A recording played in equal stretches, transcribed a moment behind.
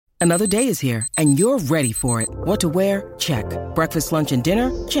Another day is here, and you're ready for it. What to wear? Check. Breakfast, lunch, and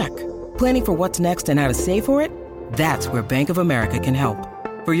dinner? Check. Planning for what's next and how to save for it? That's where Bank of America can help.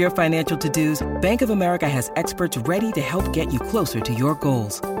 For your financial to-dos, Bank of America has experts ready to help get you closer to your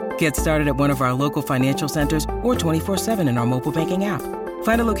goals. Get started at one of our local financial centers or 24/7 in our mobile banking app.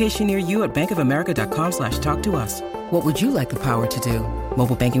 Find a location near you at bankofamerica.com/talktous. What would you like the power to do?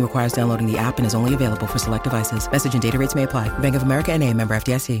 Mobile banking requires downloading the app and is only available for select devices. Message and data rates may apply. Bank of America N.A., member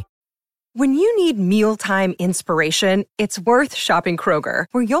FDIC. When you need mealtime inspiration, it's worth shopping Kroger,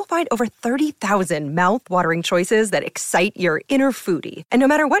 where you'll find over 30,000 mouth-watering choices that excite your inner foodie. And no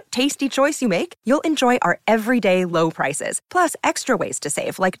matter what tasty choice you make, you'll enjoy our everyday low prices, plus extra ways to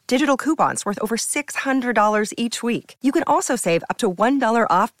save, like digital coupons worth over $600 each week. You can also save up to $1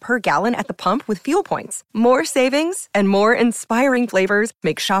 off per gallon at the pump with fuel points. More savings and more inspiring flavors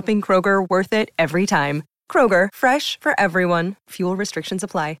make shopping Kroger worth it every time. Kroger, fresh for everyone. Fuel restrictions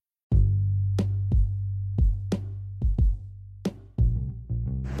apply.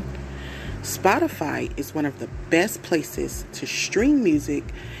 Spotify is one of the best places to stream music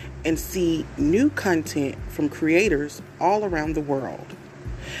and see new content from creators all around the world.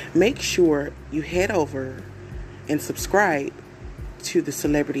 Make sure you head over and subscribe to the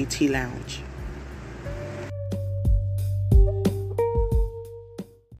Celebrity Tea Lounge.